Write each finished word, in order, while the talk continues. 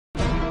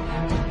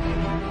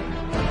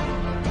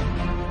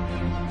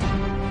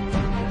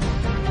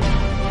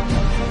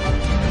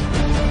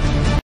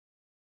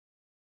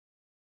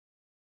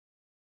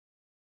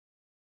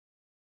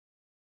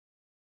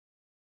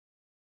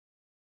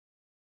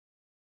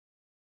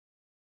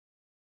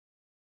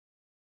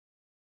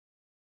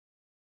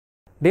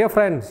Dear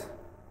friends,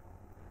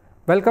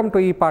 welcome to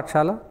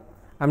ePathshala.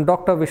 I am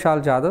Dr.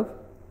 Vishal Jadhav,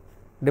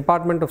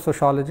 Department of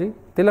Sociology,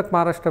 Tilak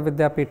Maharashtra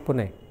Vidya-mitra,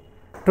 Pune.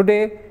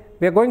 Today,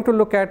 we are going to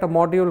look at a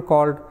module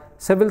called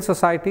Civil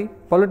Society,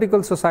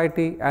 Political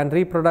Society and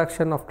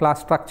Reproduction of Class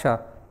Structure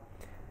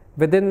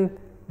within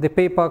the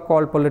paper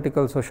called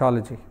Political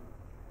Sociology.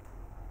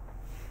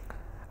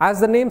 As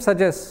the name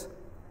suggests,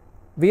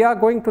 we are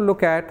going to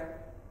look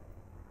at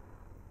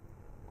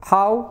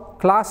how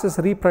class is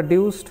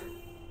reproduced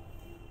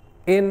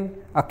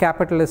in a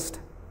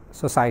capitalist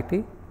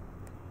society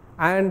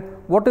and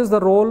what is the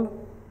role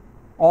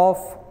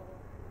of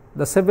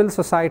the civil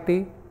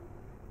society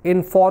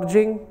in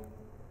forging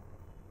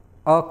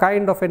a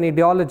kind of an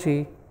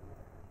ideology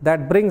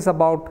that brings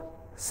about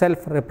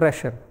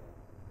self-repression,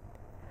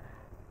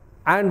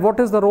 and what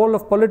is the role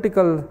of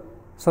political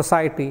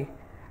society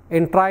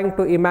in trying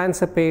to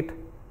emancipate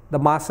the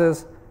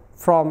masses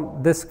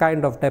from this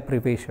kind of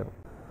deprivation.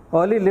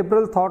 Early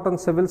liberal thought on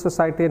civil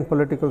society and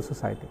political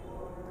society.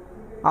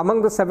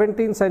 Among the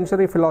 17th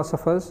century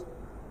philosophers,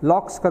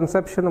 Locke's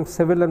conception of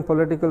civil and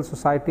political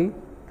society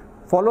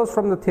follows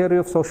from the theory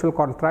of social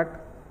contract,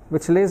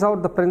 which lays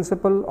out the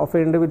principle of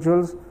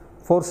individuals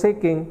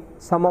forsaking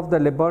some of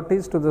their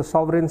liberties to the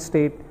sovereign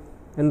state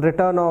in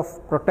return of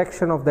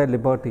protection of their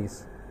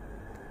liberties.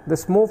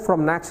 This move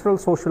from natural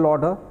social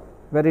order,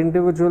 where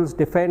individuals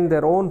defend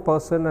their own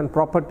person and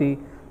property,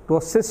 to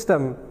a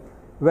system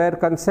where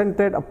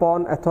consented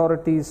upon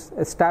authorities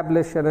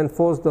establish and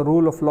enforce the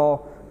rule of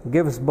law,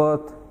 gives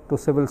birth to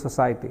civil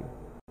society.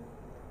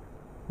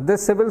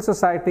 This civil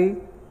society,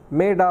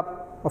 made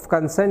up of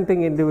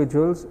consenting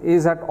individuals,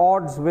 is at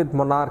odds with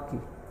monarchy.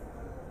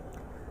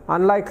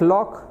 Unlike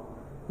Locke,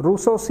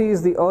 Rousseau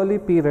sees the early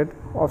period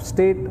of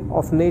state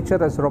of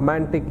nature as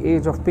romantic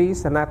age of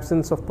peace and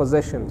absence of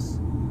possessions.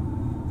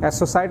 As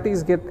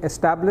societies get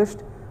established,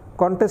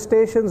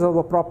 contestations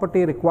over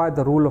property require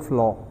the rule of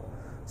law.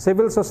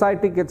 Civil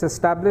society gets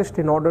established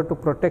in order to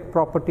protect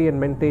property and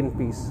maintain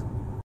peace.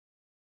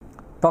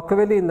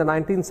 Tocqueville in the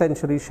 19th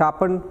century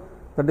sharpened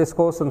the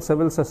discourse on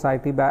civil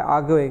society by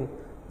arguing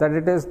that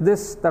it is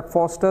this that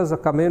fosters a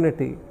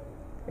community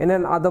in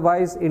an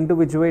otherwise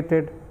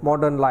individuated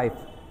modern life.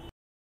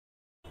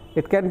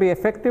 It can be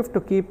effective to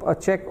keep a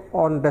check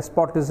on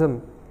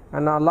despotism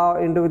and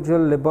allow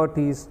individual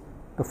liberties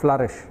to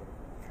flourish.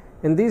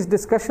 In these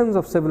discussions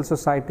of civil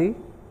society,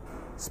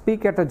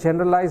 speak at a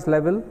generalized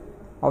level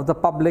of the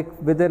public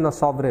within a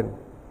sovereign,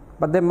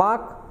 but they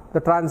mark the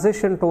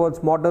transition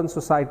towards modern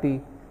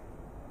society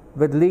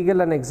with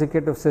legal and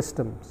executive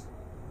systems.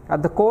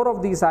 At the core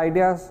of these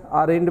ideas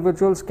are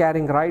individuals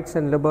carrying rights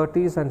and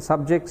liberties and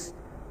subjects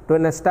to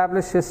an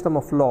established system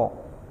of law,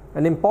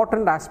 an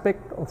important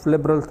aspect of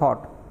liberal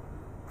thought.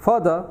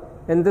 Further,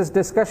 in this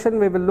discussion,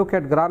 we will look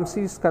at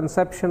Gramsci's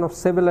conception of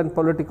civil and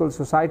political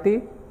society,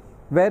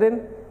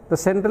 wherein the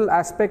central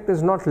aspect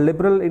is not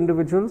liberal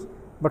individuals,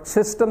 but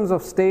systems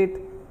of state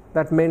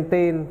that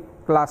maintain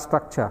class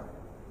structure.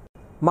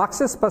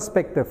 Marxist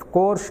perspective,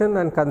 coercion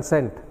and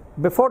consent.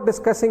 Before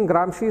discussing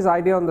Gramsci's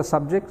idea on the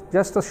subject,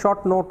 just a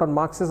short note on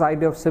Marx's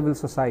idea of civil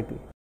society.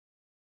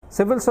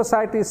 Civil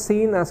society is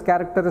seen as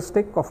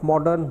characteristic of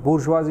modern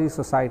bourgeoisie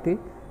society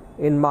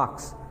in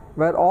Marx,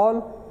 where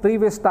all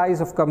previous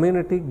ties of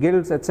community,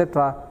 guilds,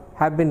 etc.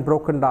 have been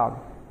broken down.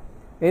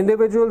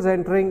 Individuals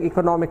entering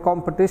economic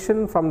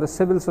competition from the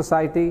civil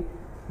society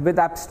with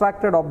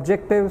abstracted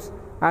objectives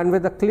and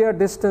with a clear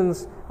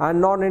distance and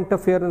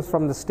non-interference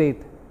from the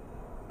state.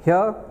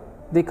 Here,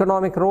 the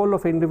economic role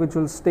of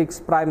individuals takes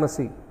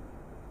primacy.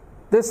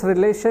 This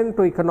relation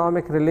to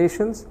economic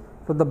relations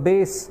to the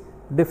base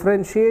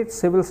differentiates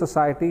civil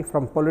society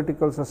from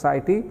political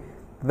society,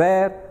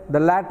 where the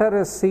latter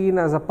is seen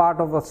as a part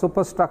of a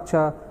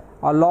superstructure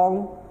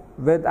along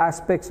with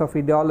aspects of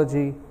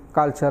ideology,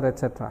 culture,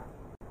 etc.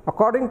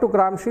 According to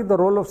Gramsci, the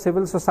role of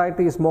civil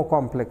society is more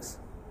complex.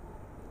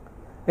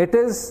 It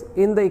is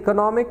in the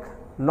economic,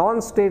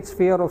 non-state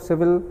sphere of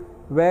civil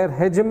where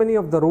hegemony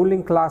of the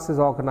ruling class is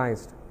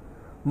organized.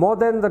 More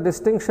than the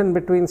distinction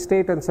between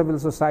state and civil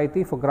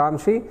society, for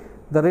Gramsci,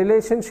 the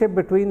relationship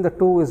between the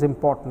two is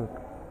important.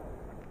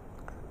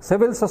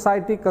 Civil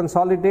society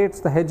consolidates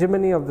the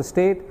hegemony of the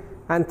state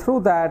and through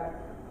that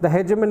the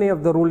hegemony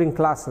of the ruling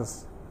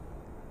classes.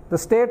 The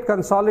state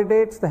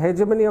consolidates the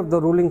hegemony of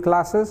the ruling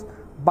classes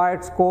by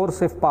its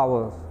coercive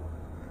powers.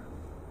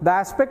 The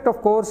aspect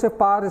of coercive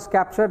power is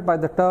captured by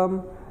the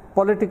term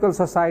political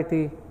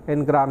society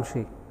in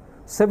Gramsci.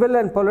 Civil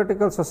and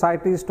political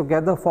societies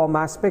together form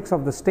aspects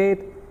of the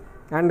state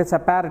and its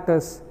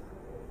apparatus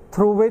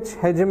through which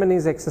hegemony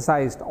is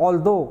exercised,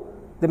 although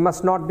they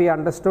must not be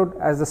understood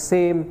as the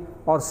same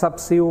or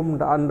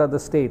subsumed under the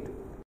state.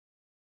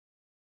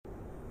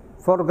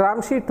 For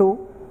Gramsci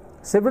too,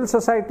 civil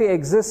society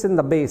exists in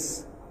the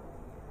base,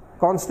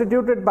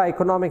 constituted by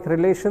economic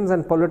relations,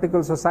 and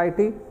political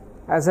society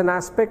as an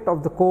aspect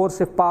of the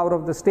coercive power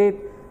of the state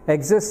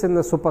exists in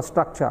the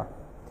superstructure.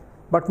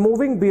 But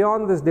moving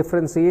beyond this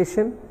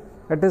differentiation,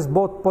 it is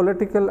both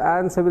political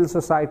and civil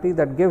society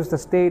that gives the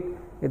state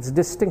its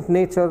distinct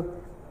nature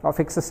of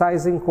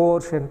exercising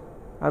coercion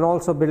and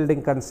also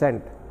building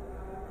consent.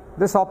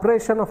 This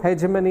operation of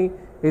hegemony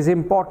is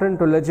important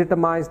to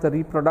legitimize the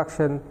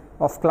reproduction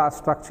of class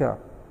structure.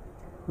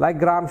 Like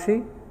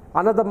Gramsci,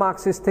 another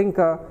Marxist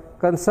thinker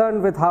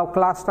concerned with how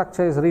class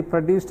structure is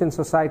reproduced in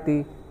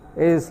society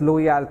is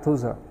Louis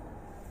Althusser.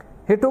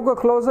 He took a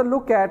closer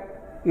look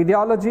at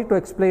ideology to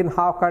explain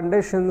how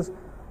conditions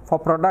for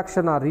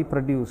production are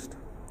reproduced,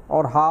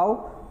 or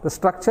how the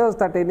structures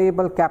that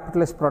enable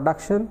capitalist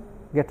production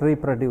get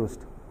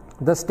reproduced.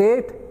 The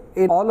state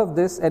in all of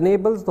this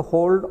enables the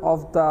hold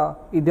of the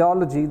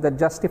ideology that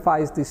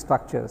justifies these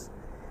structures.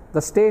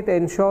 The state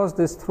ensures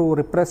this through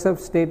repressive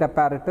state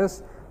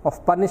apparatus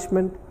of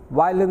punishment,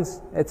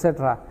 violence,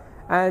 etc.,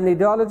 and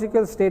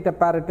ideological state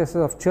apparatuses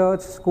of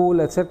church, school,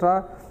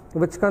 etc.,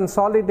 which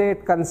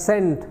consolidate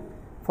consent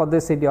for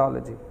this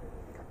ideology.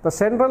 The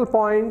central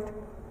point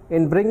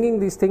in bringing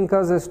these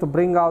thinkers is to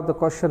bring out the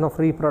question of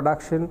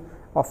reproduction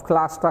of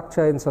class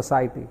structure in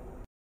society.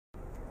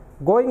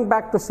 Going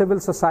back to civil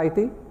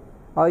society,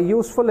 a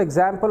useful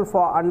example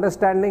for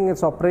understanding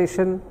its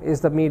operation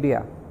is the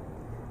media,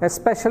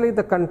 especially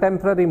the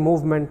contemporary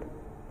movement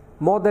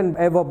more than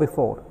ever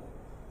before.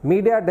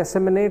 Media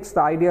disseminates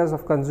the ideas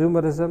of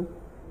consumerism,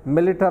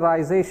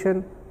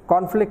 militarization,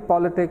 conflict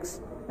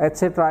politics,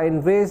 etc.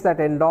 in ways that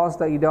endorse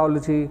the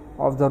ideology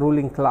of the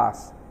ruling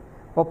class.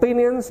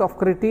 Opinions of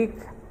critique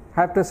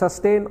have to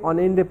sustain on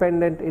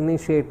independent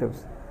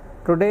initiatives.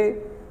 Today,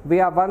 we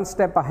are one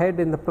step ahead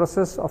in the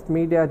process of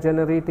media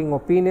generating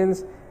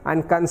opinions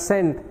and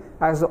consent,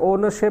 as the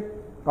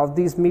ownership of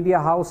these media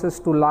houses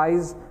to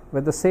lies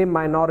with the same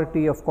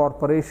minority of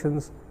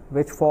corporations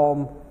which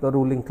form the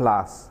ruling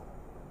class.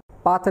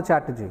 Partha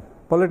Chatterjee,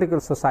 Political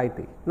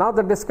Society. Now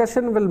the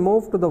discussion will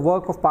move to the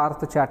work of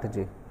Partha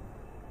Chatterjee.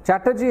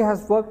 Chatterjee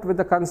has worked with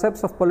the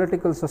concepts of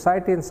political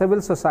society and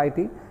civil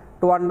society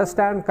to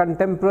understand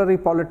contemporary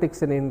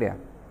politics in India.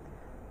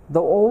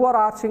 The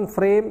overarching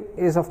frame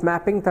is of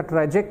mapping the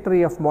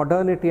trajectory of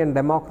modernity and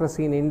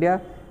democracy in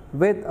India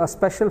with a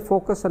special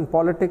focus on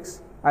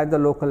politics at the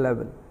local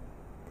level.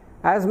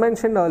 As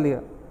mentioned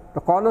earlier,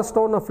 the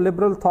cornerstone of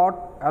liberal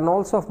thought and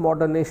also of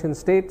modern nation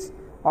states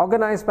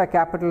organized by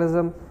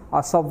capitalism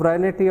are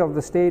sovereignty of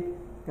the state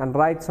and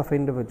rights of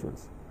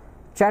individuals.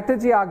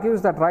 Chatterjee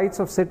argues that rights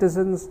of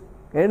citizens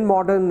in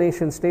modern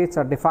nation states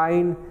are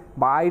defined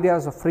by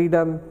ideas of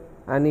freedom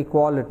and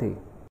equality.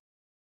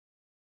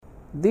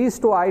 These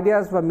two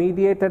ideas were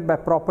mediated by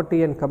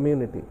property and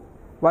community.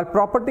 While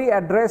property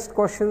addressed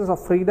questions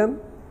of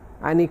freedom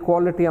and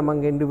equality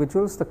among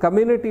individuals, the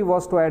community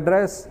was to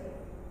address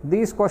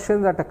these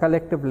questions at a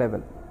collective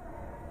level.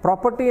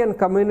 Property and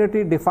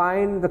community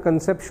defined the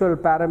conceptual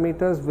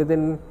parameters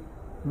within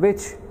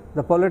which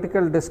the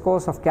political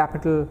discourse of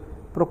capital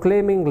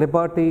proclaiming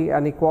liberty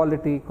and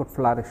equality could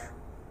flourish.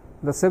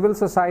 The civil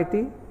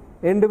society,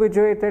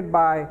 individuated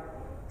by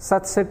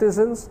such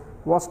citizens,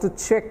 was to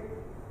check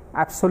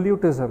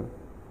absolutism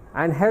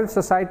and help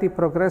society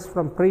progress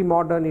from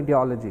pre-modern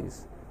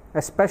ideologies,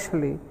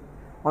 especially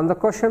on the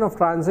question of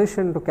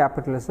transition to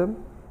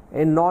capitalism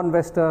in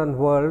non-Western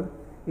world.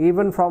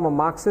 Even from a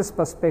Marxist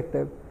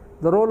perspective,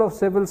 the role of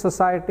civil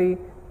society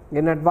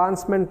in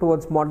advancement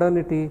towards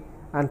modernity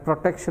and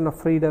protection of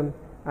freedom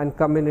and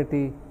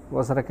community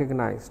was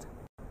recognized.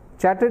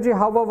 Chatterjee,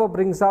 however,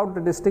 brings out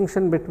the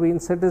distinction between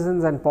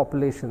citizens and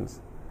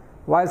populations.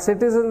 While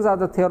citizens are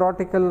the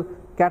theoretical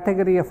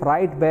category of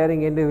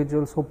right-bearing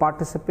individuals who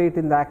participate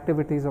in the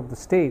activities of the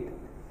state,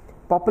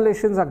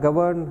 populations are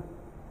governed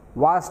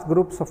vast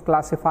groups of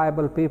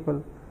classifiable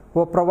people who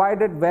are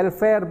provided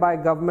welfare by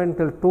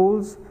governmental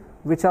tools,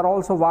 which are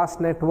also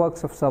vast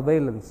networks of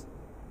surveillance.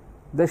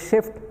 This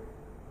shift,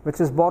 which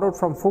is borrowed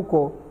from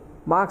Foucault,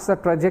 marks the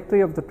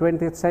trajectory of the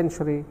 20th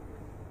century,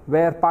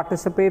 where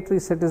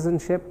participatory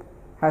citizenship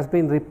has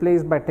been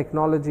replaced by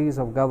technologies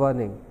of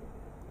governing.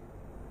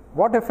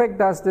 What effect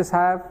does this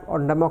have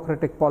on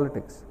democratic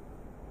politics?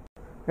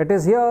 It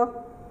is here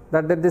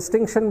that the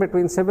distinction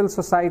between civil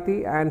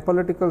society and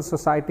political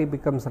society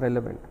becomes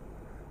relevant.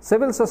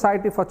 Civil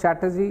society for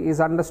Chatterjee is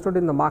understood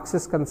in the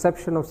Marxist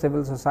conception of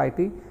civil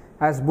society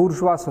as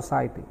bourgeois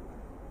society,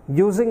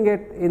 using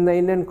it in the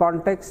Indian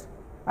context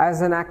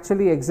as an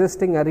actually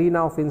existing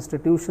arena of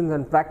institutions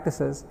and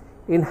practices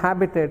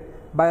inhabited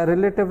by a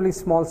relatively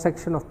small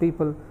section of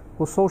people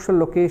whose social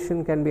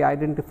location can be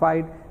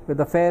identified with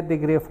a fair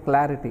degree of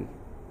clarity.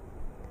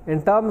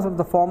 In terms of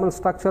the formal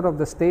structure of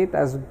the state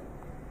as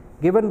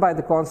given by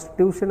the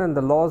Constitution and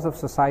the laws of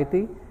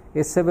society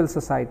is civil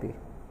society.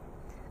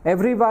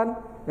 Everyone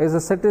is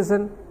a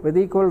citizen with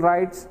equal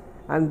rights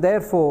and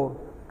therefore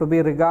to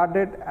be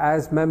regarded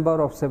as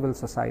member of civil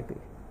society.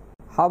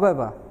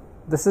 However,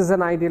 this is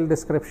an ideal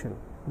description.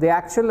 The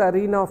actual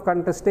arena of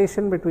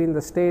contestation between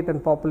the state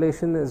and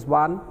population is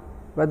one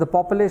where the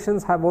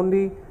populations have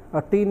only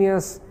a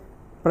tenuous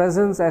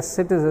presence as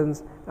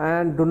citizens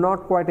and do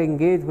not quite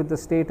engage with the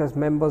state as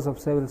members of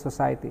civil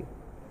society,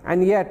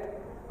 and yet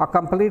are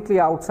completely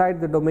outside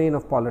the domain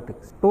of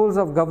politics. Tools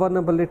of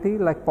governability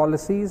like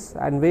policies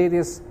and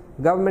various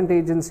government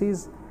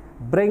agencies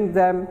bring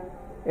them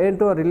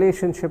into a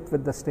relationship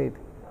with the state.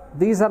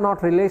 These are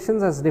not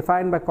relations as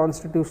defined by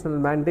constitutional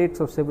mandates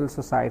of civil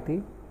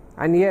society,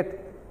 and yet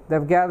they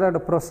have gathered a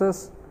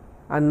process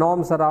and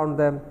norms around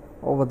them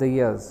over the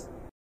years.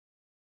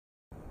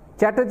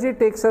 Chatterjee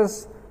takes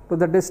us to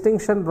the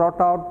distinction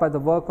brought out by the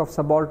work of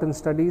subaltern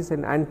studies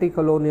in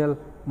anti-colonial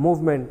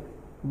movement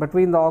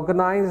between the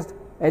organized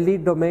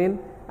elite domain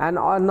and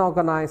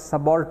unorganized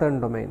subaltern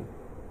domain,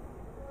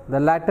 the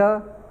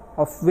latter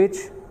of which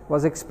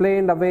was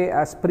explained away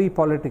as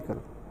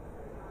pre-political.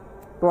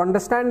 To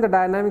understand the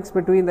dynamics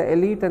between the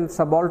elite and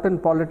subaltern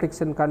politics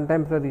in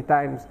contemporary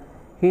times,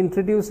 he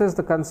introduces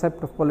the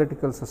concept of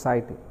political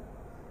society.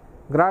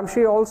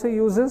 Gramsci also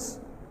uses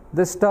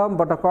this term,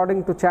 but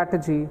according to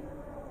Chatterjee,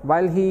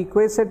 while he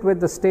equates it with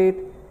the state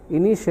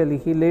initially,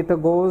 he later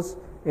goes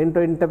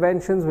into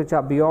interventions which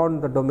are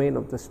beyond the domain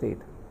of the state.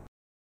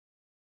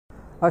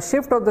 A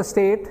shift of the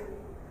state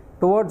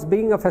towards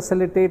being a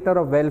facilitator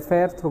of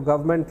welfare through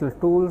governmental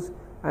tools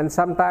and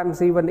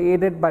sometimes even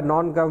aided by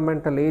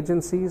non-governmental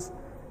agencies,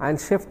 and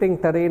shifting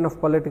terrain of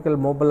political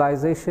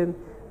mobilization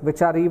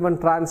which are even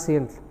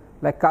transient,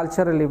 like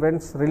cultural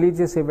events,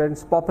 religious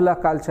events, popular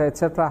culture,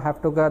 etc., have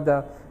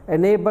together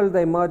enabled the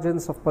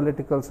emergence of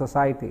political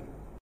society.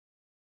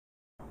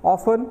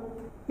 Often,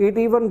 it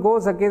even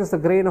goes against the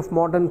grain of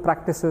modern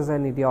practices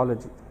and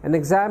ideology. An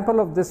example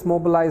of this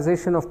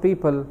mobilization of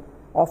people,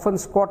 often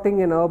squatting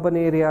in urban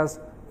areas,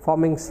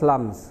 forming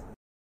slums.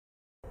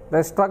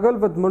 The struggle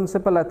with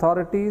municipal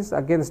authorities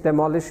against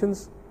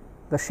demolitions,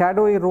 the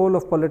shadowy role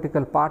of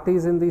political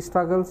parties in these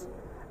struggles,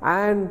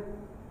 and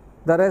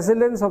the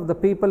resilience of the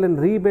people in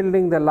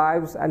rebuilding their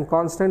lives and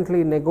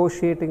constantly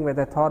negotiating with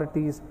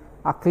authorities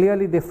are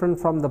clearly different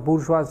from the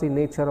bourgeoisie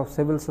nature of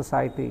civil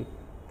society,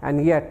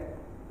 and yet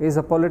is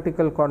a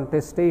political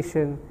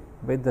contestation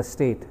with the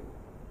state.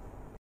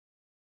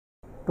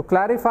 To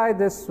clarify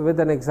this with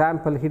an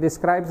example, he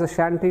describes a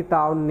shanty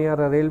town near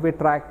a railway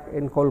track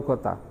in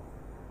Kolkata.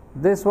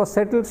 This was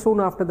settled soon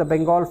after the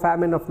Bengal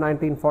famine of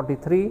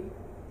 1943,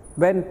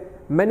 when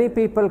many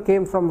people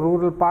came from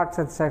rural parts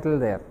and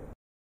settled there.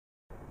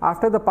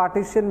 After the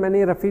partition,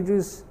 many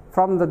refugees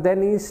from the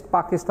then East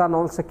Pakistan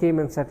also came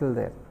and settled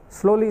there.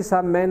 Slowly,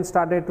 some men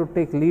started to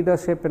take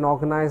leadership in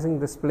organizing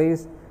this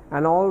place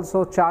and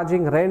also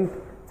charging rent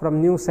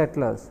from new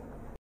settlers.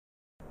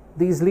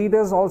 These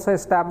leaders also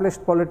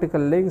established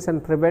political links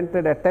and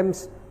prevented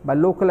attempts by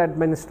local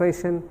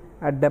administration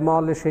at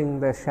demolishing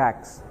their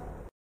shacks.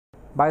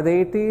 By the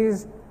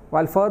 80s,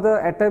 while further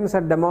attempts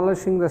at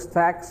demolishing the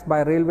shacks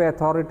by railway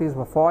authorities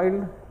were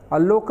foiled, a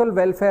local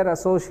welfare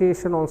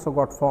association also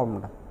got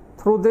formed.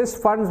 Through this,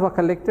 funds were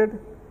collected,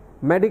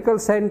 medical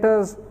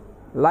centers,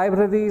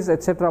 libraries,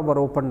 etc. were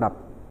opened up.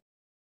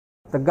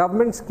 The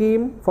government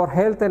scheme for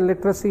health and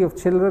literacy of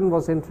children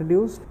was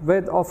introduced,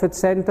 with of its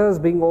centers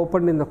being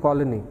opened in the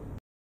colony.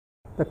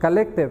 The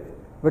collective,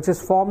 which is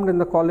formed in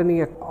the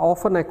colony,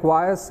 often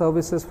acquires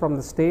services from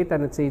the state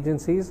and its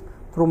agencies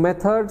through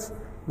methods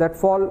that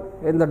fall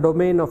in the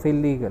domain of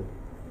illegal.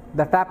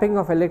 The tapping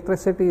of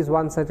electricity is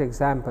one such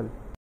example.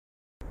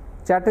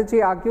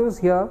 Chatterjee argues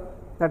here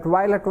that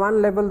while at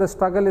one level the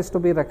struggle is to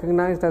be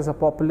recognized as a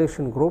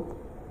population group,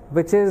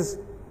 which is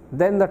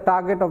then the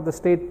target of the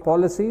state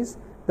policies,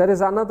 there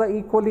is another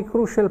equally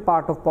crucial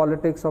part of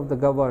politics of the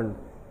governed,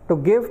 to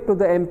give to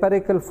the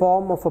empirical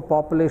form of a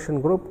population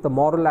group the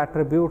moral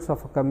attributes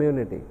of a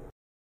community.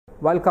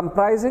 While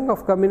comprising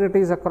of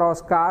communities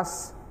across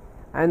castes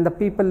and the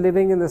people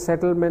living in the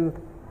settlement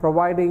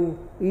providing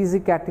easy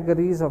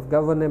categories of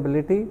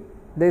governability,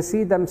 they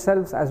see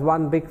themselves as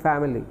one big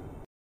family.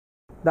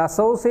 The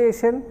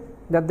association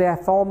that they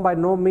have formed by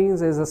no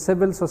means is a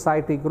civil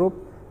society group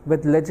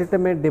with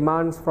legitimate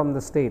demands from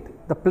the state.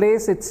 The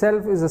place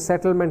itself is a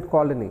settlement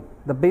colony.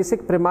 The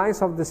basic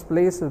premise of this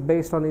place is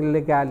based on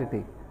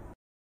illegality.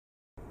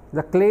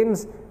 The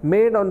claims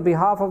made on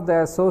behalf of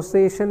the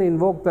association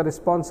invoke the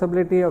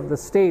responsibility of the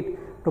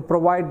state to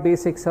provide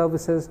basic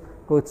services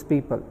to its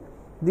people.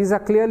 These are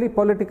clearly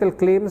political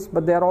claims,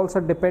 but they are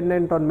also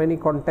dependent on many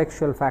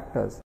contextual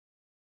factors.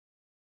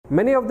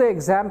 Many of the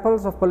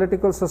examples of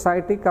political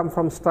society come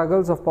from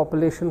struggles of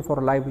population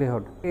for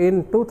livelihood.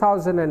 In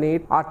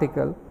 2008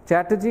 article,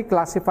 Chatterjee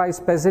classifies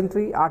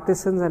peasantry,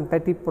 artisans and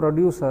petty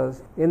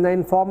producers in the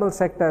informal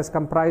sector as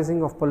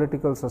comprising of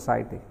political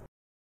society.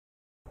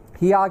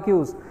 He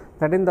argues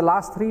that in the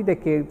last 3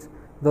 decades,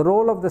 the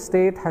role of the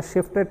state has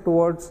shifted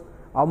towards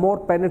a more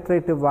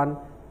penetrative one,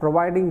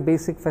 providing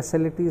basic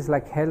facilities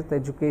like health,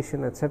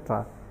 education,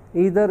 etc.,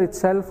 either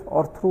itself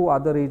or through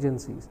other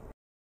agencies.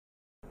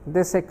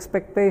 This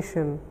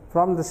expectation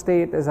from the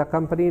state is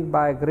accompanied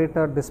by a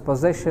greater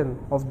dispossession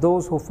of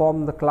those who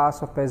form the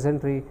class of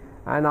peasantry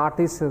and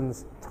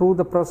artisans through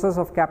the process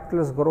of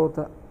capitalist growth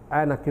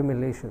and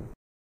accumulation.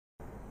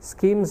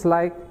 Schemes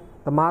like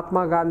the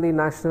Mahatma Gandhi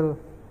National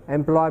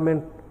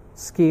Employment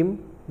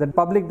Scheme, the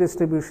public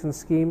distribution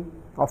scheme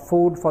of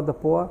food for the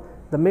poor,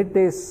 the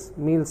midday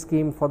meal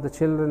scheme for the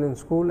children in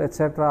school,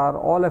 etc., are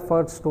all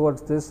efforts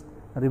towards this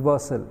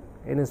reversal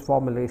in its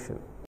formulation.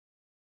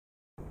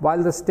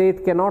 While the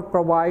state cannot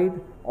provide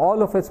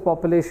all of its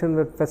population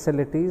with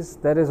facilities,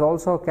 there is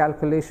also a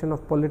calculation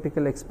of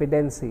political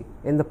expediency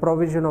in the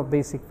provision of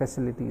basic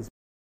facilities.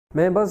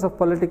 Members of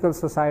political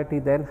society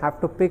then have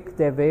to pick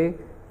their way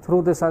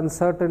through this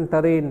uncertain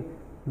terrain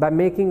by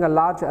making a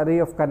large array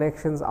of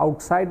connections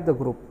outside the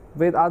group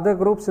with other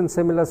groups in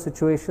similar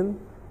situation,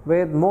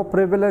 with more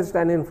privileged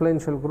and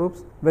influential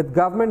groups, with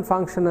government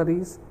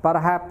functionaries,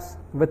 perhaps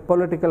with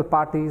political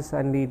parties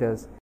and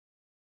leaders.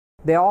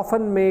 They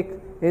often make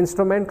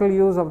instrumental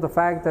use of the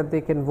fact that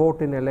they can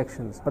vote in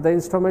elections, but the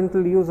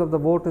instrumental use of the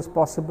vote is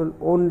possible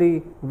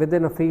only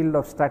within a field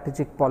of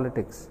strategic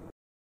politics.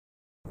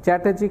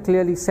 Chatterjee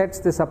clearly sets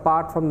this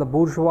apart from the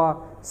bourgeois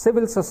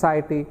civil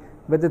society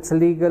with its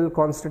legal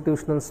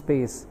constitutional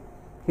space.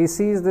 He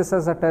sees this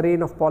as a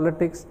terrain of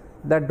politics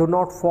that do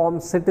not form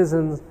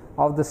citizens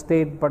of the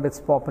state but its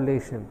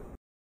population.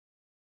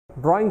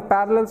 Drawing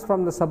parallels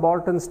from the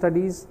subaltern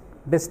studies,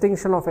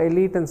 distinction of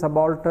elite and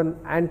subaltern,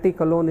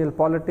 anti-colonial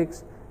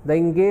politics, the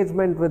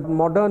engagement with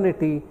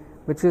modernity,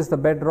 which is the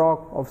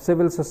bedrock of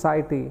civil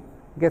society,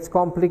 gets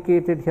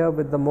complicated here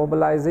with the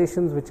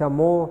mobilizations which are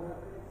more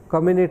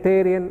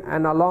communitarian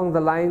and along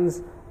the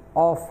lines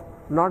of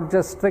not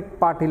just strict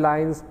party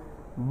lines,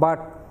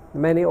 but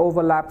many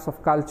overlaps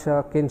of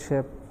culture,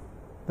 kinship,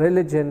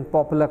 religion,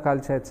 popular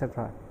culture,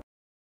 etc.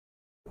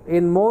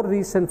 In more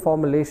recent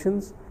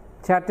formulations,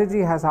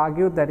 Chatterjee has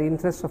argued that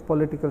interests of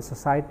political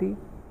society,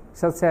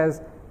 such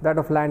as that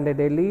of landed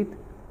elite,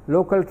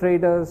 local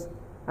traders,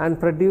 and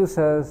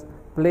producers,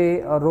 play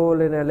a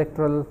role in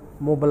electoral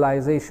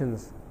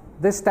mobilizations.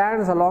 This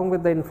stands along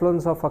with the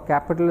influence of a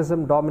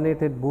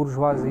capitalism-dominated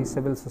bourgeoisie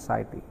civil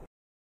society.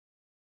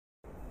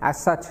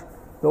 As such,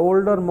 the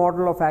older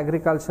model of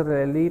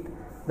agricultural elite,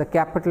 the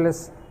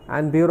capitalists,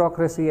 and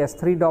bureaucracy as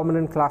three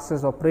dominant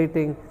classes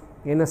operating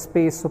in a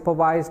space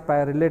supervised by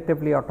a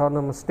relatively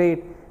autonomous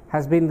state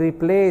has been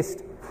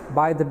replaced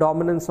by the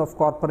dominance of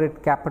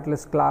corporate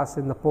capitalist class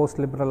in the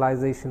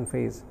post-liberalization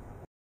phase.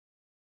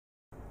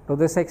 To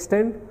this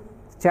extent,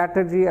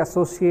 Chatterjee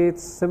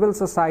associates civil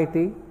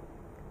society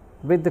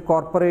with the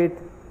corporate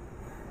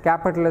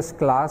capitalist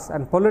class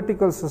and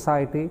political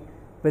society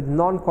with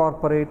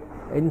non-corporate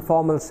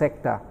informal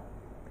sector.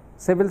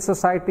 Civil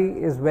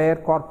society is where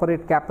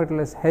corporate capital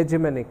is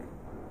hegemonic,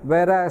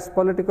 whereas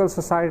political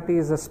society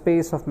is a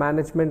space of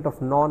management of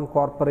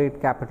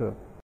non-corporate capital.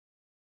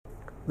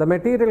 The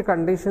material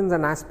conditions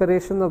and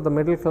aspirations of the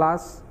middle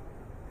class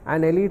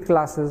and elite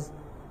classes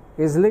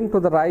is linked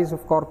to the rise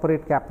of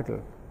corporate capital.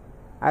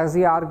 As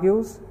he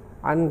argues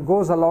and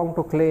goes along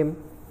to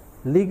claim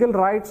legal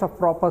rights of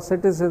proper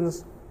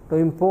citizens to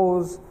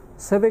impose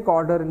civic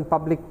order in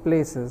public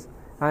places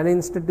and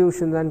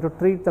institutions and to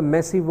treat the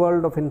messy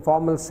world of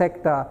informal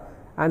sector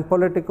and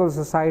political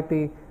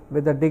society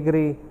with a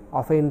degree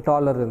of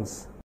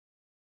intolerance.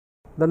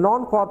 The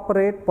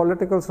non-corporate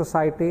political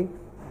society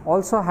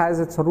also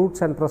has its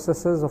roots and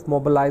processes of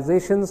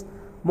mobilizations,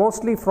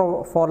 mostly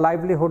for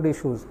livelihood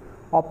issues,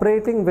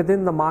 operating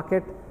within the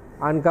market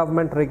and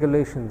government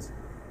regulations.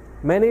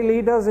 Many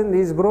leaders in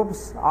these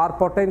groups are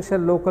potential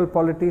local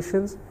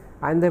politicians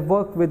and they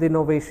work with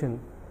innovation.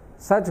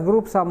 Such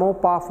groups are more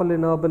powerful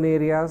in urban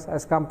areas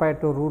as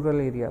compared to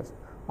rural areas.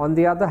 On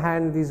the other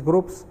hand, these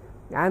groups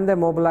and their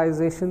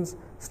mobilizations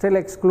still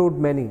exclude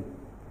many.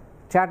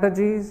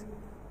 Chatterjee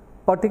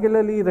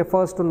particularly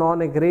refers to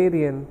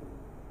non-agrarian,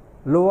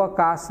 lower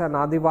castes and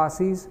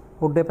Adivasis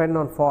who depend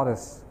on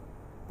forests.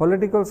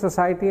 Political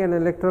society and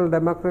electoral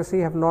democracy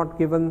have not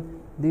given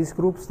these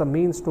groups the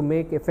means to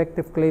make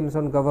effective claims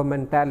on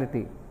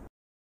governmentality.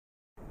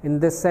 In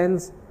this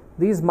sense,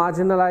 these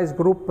marginalized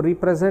groups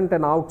represent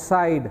an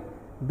outside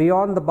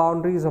beyond the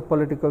boundaries of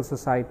political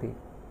society.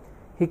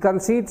 He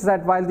concedes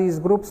that while these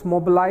groups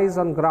mobilize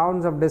on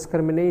grounds of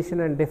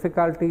discrimination and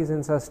difficulties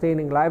in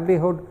sustaining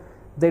livelihood,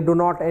 they do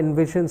not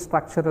envision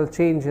structural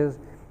changes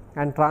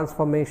and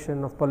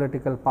transformation of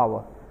political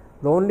power.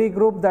 The only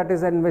group that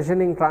is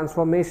envisioning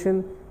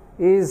transformation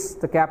is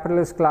the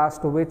capitalist class,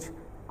 to which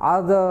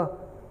other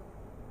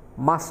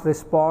must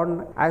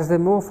respond as they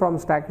move from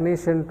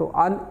stagnation to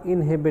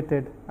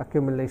uninhibited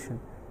accumulation.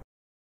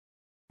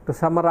 To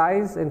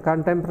summarize, in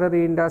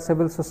contemporary India,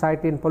 civil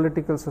society and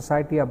political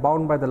society are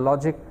bound by the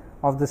logic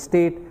of the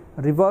state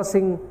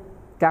reversing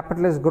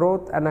capitalist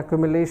growth and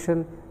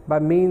accumulation by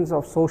means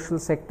of social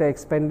sector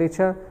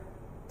expenditure,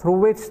 through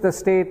which the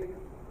state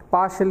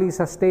partially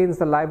sustains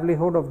the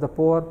livelihood of the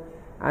poor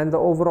and the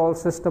overall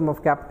system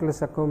of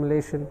capitalist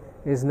accumulation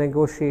is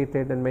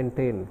negotiated and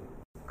maintained.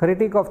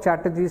 Critique of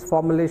Chatterjee's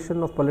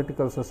formulation of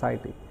political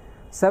society.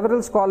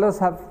 Several scholars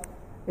have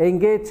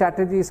engaged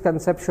Chatterjee's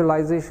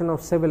conceptualization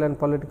of civil and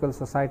political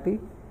society,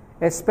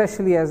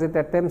 especially as it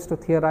attempts to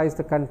theorize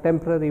the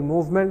contemporary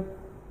movement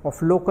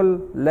of local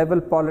level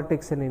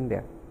politics in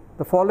India.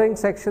 The following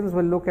sections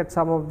will look at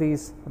some of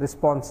these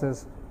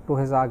responses to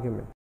his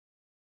argument.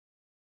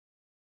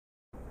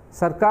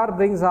 Sarkar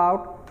brings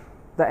out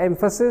the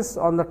emphasis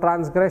on the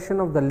transgression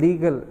of the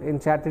legal in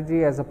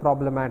Chatterjee as a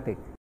problematic.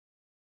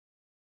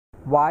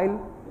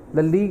 While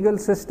the legal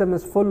system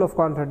is full of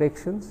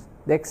contradictions,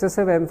 The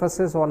excessive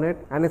emphasis on it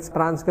and its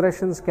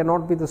transgressions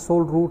cannot be the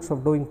sole roots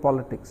of doing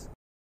politics.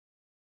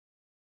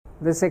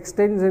 This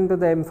extends into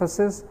the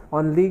emphasis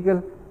on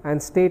legal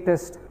and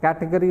statist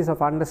categories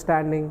of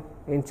understanding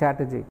in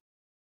Chatterjee.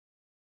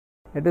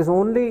 It is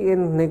only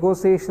in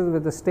negotiations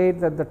with the state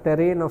that the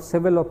terrain of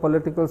civil or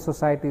political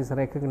society is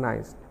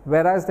recognized,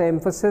 whereas the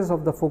emphasis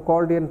of the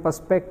Foucauldian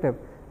perspective,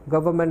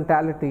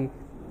 governmentality,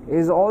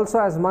 is also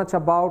as much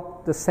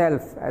about the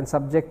self and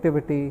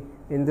subjectivity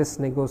in this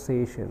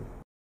negotiation.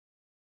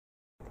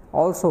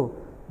 Also,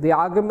 the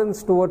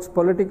arguments towards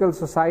political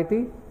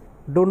society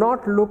do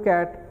not look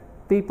at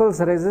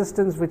people's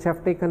resistance which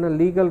have taken a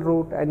legal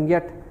route and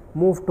yet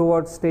move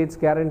towards states'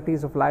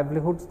 guarantees of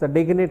livelihoods, the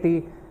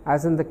dignity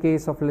as in the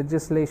case of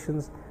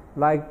legislations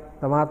like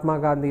the Mahatma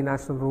Gandhi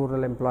National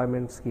Rural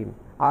Employment Scheme,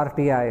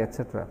 RTI,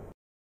 etc.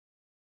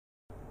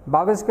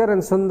 Bhaviskar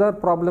and Sundar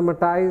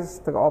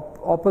problematize the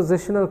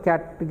oppositional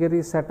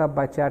categories set up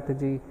by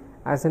Chatterjee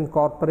as in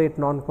corporate,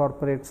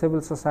 non-corporate,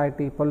 civil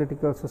society,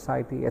 political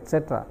society,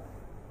 etc.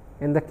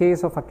 In the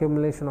case of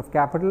accumulation of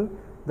capital,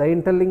 the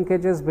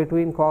interlinkages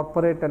between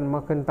corporate and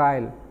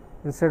mercantile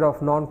instead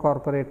of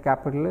non-corporate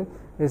capital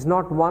is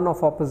not one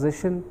of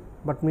opposition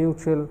but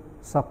mutual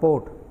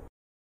support.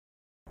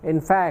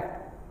 In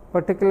fact,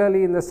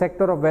 particularly in the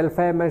sector of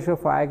welfare measure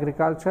for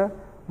agriculture,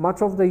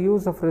 much of the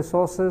use of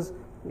resources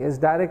is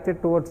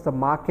directed towards the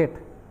market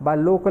by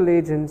local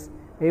agents,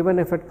 even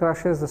if it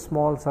crushes the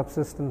small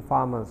subsistence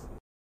farmers.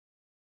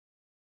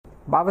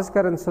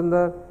 Bhaviskar and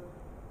Sundar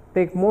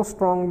take most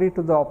strongly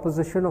to the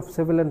opposition of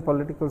civil and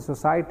political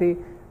society,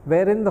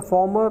 wherein the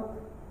former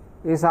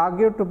is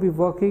argued to be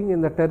working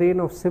in the terrain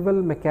of civil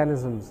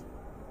mechanisms,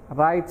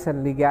 rights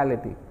and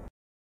legality.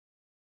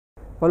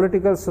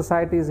 Political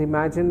society is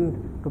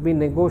imagined to be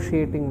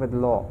negotiating with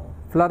law,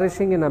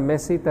 flourishing in a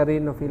messy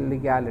terrain of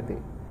illegality.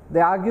 They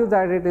argue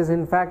that it is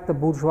in fact the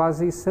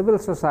bourgeoisie civil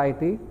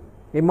society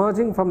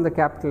emerging from the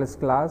capitalist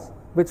class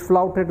which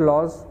flouted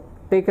laws,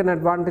 taken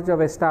advantage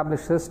of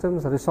established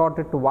systems,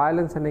 resorted to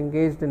violence and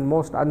engaged in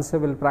most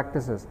uncivil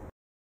practices.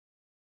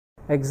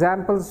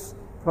 Examples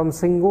from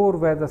Singur,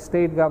 where the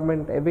state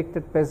government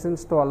evicted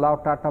peasants to allow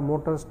Tata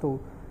Motors to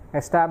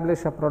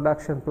establish a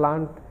production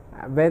plant.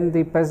 When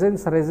the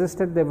peasants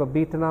resisted, they were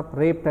beaten up,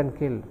 raped and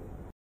killed.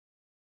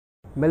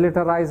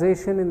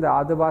 Militarization in the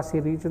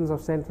Adivasi regions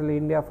of central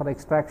India for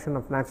extraction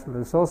of natural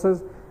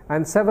resources,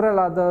 and several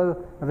others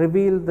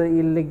reveal the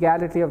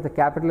illegality of the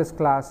capitalist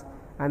class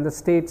and the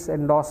state's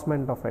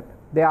endorsement of it.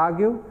 They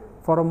argue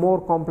for a more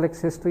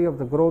complex history of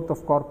the growth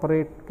of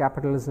corporate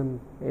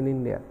capitalism in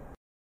India.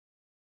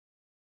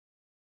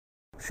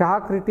 Shah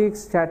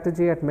critiques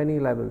Chatterjee at many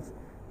levels.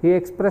 He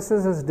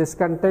expresses his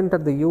discontent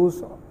at the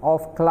use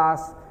of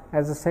class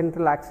as a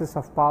central axis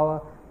of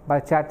power by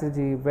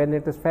Chatterjee, when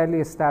it is fairly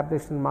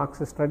established in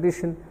Marxist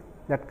tradition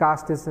that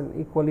caste is an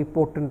equally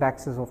potent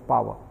axis of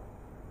power.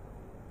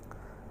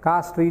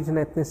 Caste, region,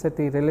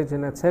 ethnicity,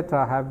 religion,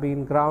 etc. have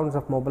been grounds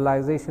of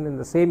mobilization in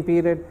the same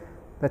period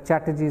that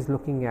Chatterjee is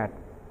looking at.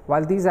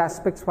 While these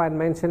aspects find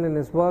mention in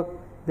his work,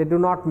 they do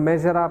not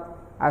measure up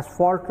as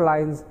fault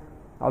lines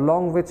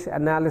along which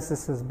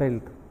analysis is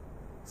built.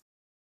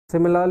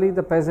 Similarly,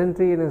 the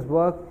peasantry in his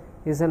work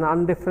is an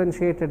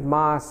undifferentiated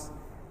mass,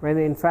 when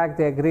in fact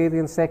the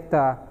agrarian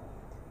sector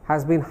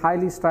has been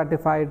highly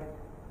stratified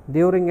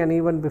during and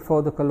even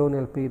before the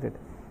colonial period.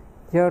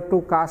 Here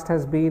too, caste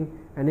has been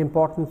an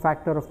important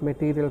factor of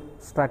material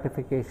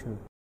stratification.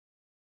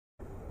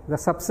 The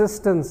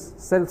subsistence,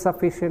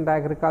 self-sufficient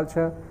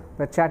agriculture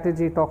that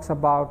Chatterjee talks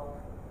about,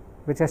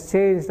 which has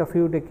changed a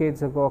few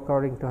decades ago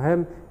according to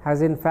him,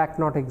 has in fact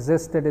not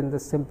existed in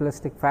this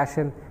simplistic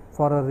fashion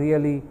for a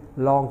really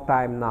long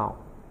time now.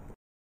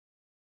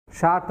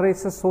 Shah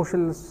traces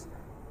social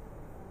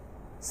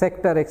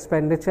sector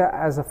expenditure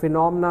as a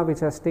phenomena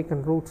which has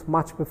taken roots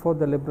much before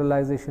the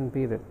liberalization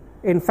period.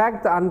 In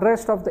fact, the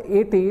unrest of the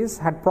 80s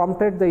had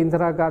prompted the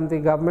Indira Gandhi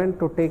government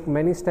to take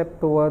many steps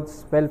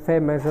towards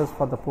welfare measures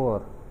for the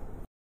poor.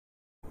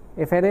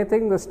 If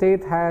anything, the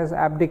state has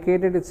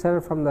abdicated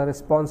itself from the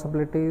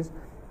responsibilities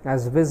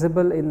as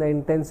visible in the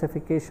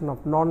intensification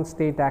of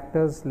non-state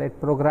actors-led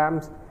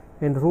programs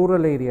in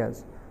rural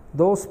areas,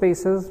 those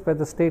spaces where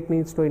the state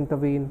needs to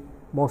intervene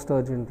most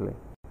urgently.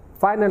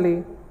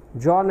 Finally,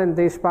 John and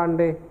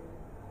Deshpande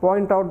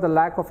point out the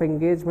lack of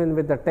engagement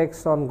with the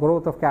text on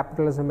growth of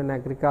capitalism in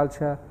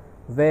agriculture,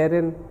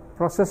 wherein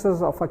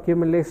processes of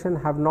accumulation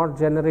have not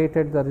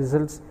generated the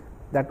results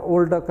that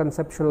older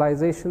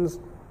conceptualizations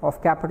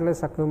of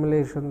capitalist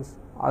accumulations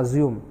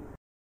assume.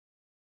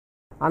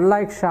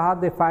 Unlike Shah,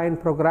 they find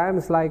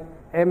programs like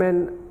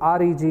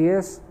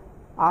MNREGS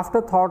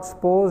afterthoughts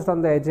posed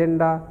on the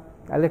agenda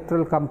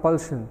electoral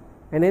compulsion.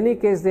 In any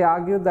case, they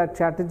argue that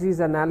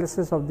Chatterjee's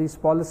analysis of these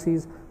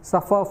policies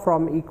suffer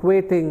from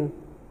equating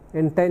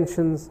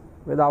intentions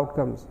with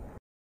outcomes.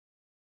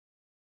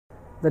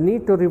 The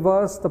need to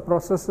reverse the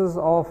processes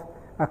of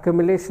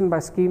accumulation by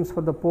schemes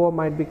for the poor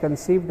might be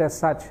conceived as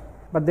such,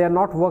 but they are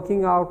not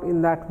working out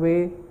in that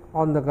way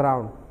on the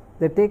ground.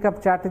 They take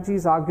up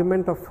Chatterjee's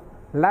argument of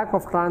lack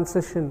of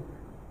transition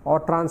or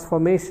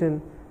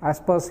transformation as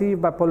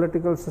perceived by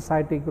political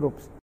society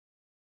groups.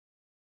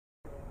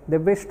 They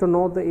wish to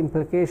know the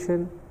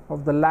implication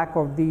of the lack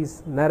of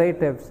these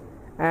narratives,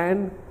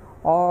 and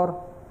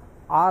or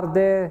are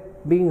they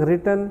being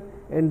written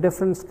in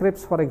different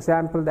scripts, for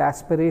example, the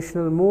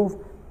aspirational move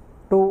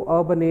to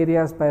urban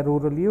areas by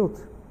rural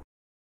youth.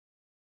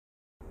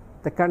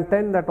 They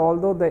contend that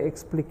although the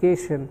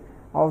explication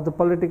of the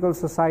political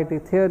society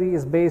theory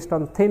is based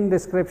on thin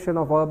description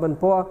of urban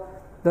poor,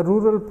 the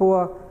rural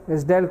poor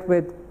is dealt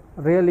with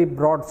really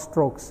broad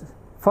strokes.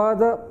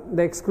 Further,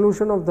 the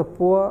exclusion of the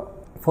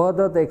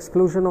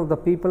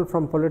people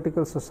from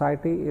political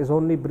society is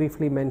only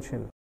briefly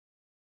mentioned.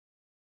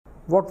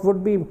 What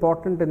would be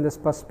important in this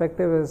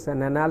perspective is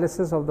an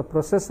analysis of the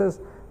processes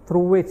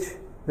through which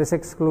this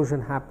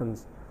exclusion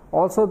happens.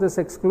 Also, this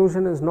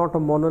exclusion is not a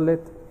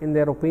monolith in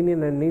their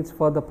opinion and needs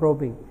further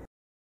probing.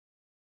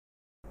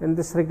 In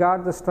this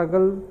regard, the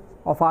struggle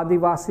of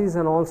Adivasis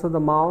and also the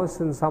Maoists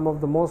in some of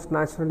the most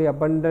naturally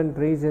abundant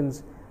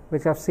regions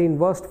which have seen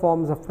worst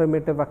forms of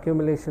primitive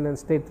accumulation and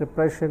state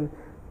repression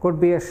could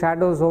be a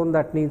shadow zone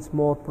that needs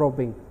more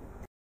probing.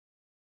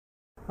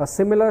 A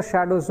similar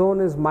shadow zone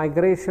is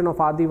migration of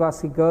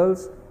Adivasi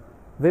girls,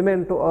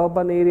 women to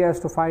urban areas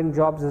to find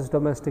jobs as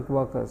domestic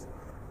workers.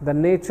 The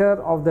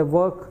nature of their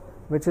work,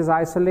 which is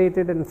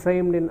isolated and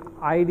framed in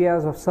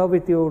ideas of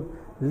servitude,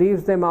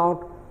 leaves them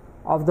out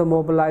of the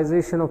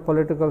mobilization of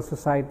political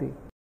society.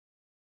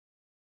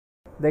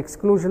 The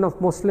exclusion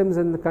of Muslims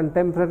in the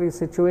contemporary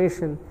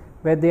situation,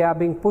 where they are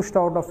being pushed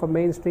out of a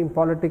mainstream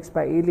politics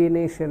by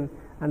alienation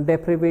and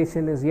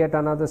deprivation, is yet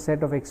another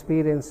set of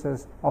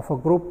experiences of a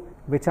group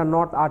which are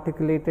not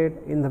articulated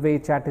in the way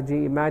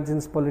Chatterjee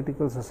imagines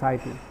political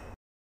society.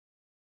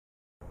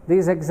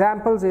 These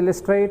examples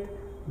illustrate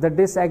the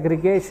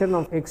disaggregation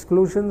of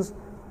exclusions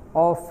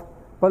of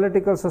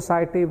political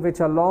society, which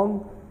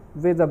along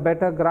with a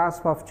better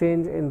grasp of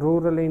change in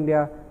rural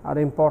India are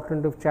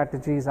important if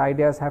Chatterjee's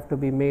ideas have to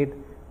be made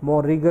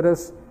more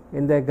rigorous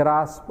in their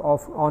grasp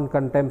on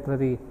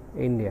contemporary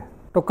India.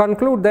 To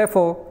conclude,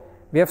 therefore,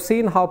 we have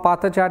seen how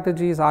Partha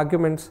Chatterjee's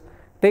arguments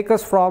take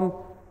us from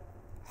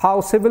how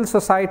civil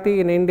society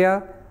in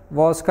India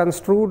was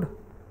construed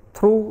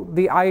through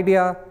the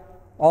idea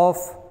of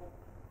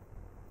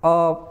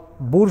a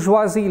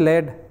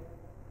bourgeoisie-led,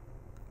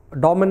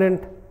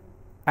 dominant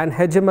and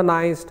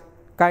hegemonized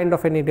kind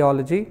of an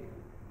ideology,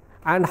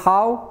 and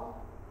how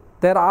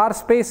there are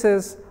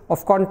spaces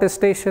of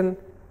contestation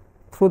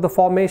through the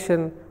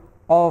formation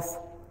of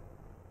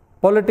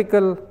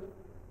political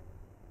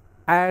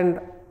and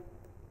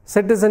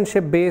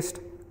citizenship-based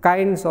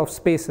kinds of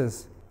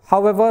spaces.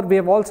 However, we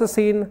have also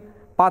seen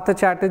Partha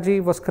Chatterjee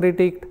was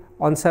critiqued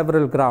on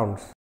several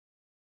grounds.